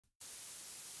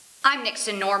I'm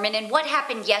Nixon Norman, and what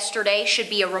happened yesterday should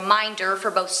be a reminder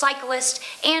for both cyclists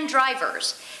and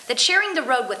drivers that sharing the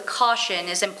road with caution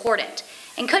is important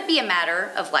and could be a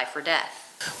matter of life or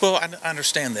death. Well, I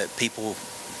understand that people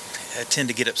tend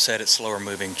to get upset at slower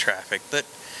moving traffic, but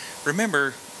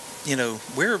remember,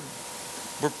 we're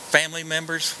family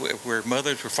members, we're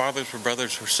mothers, we're fathers, we're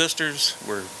brothers, we're sisters,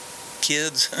 we're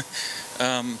kids.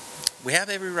 We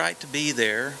have every right to be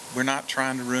there. We're not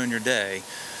trying to ruin your day.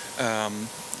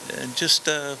 Just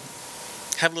have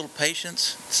a little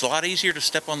patience. It's a lot easier to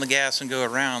step on the gas and go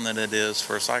around than it is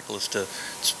for a cyclist to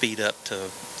speed up to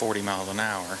 40 miles an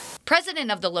hour.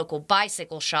 President of the local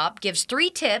bicycle shop gives 3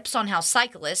 tips on how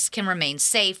cyclists can remain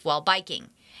safe while biking,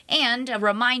 and a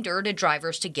reminder to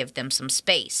drivers to give them some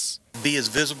space. Be as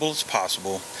visible as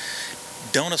possible.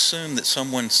 Don't assume that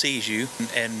someone sees you,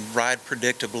 and ride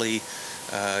predictably.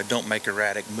 Don't make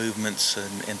erratic movements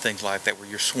and things like that where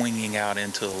you're swinging out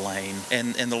into a lane.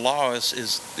 And the law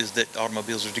is that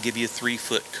automobiles are to give you a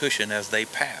 3-foot cushion as they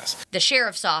pass. The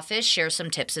sheriff's office shares some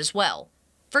tips as well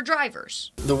for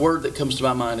drivers. The word that comes to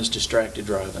my mind is distracted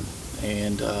driving,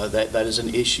 and that is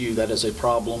an issue, that is a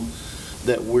problem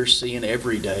that we're seeing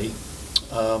every day.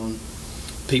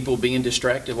 People being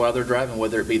distracted while they're driving,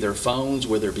 whether it be their phones,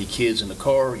 whether it be kids in the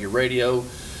car, or your radio,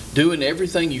 doing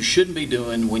everything you shouldn't be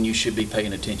doing when you should be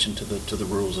paying attention to the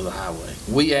rules of the highway.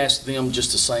 We ask them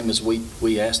just the same as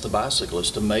we ask the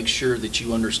bicyclists to make sure that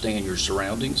you understand your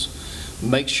surroundings,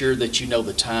 make sure that you know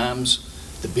the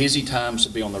times, the busy times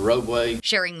to be on the roadway.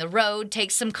 Sharing the road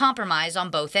takes some compromise on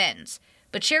both ends,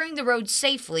 but sharing the road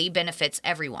safely benefits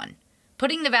everyone.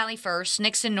 Putting the Valley first,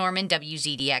 Nixon Norman,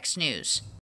 WZDX News.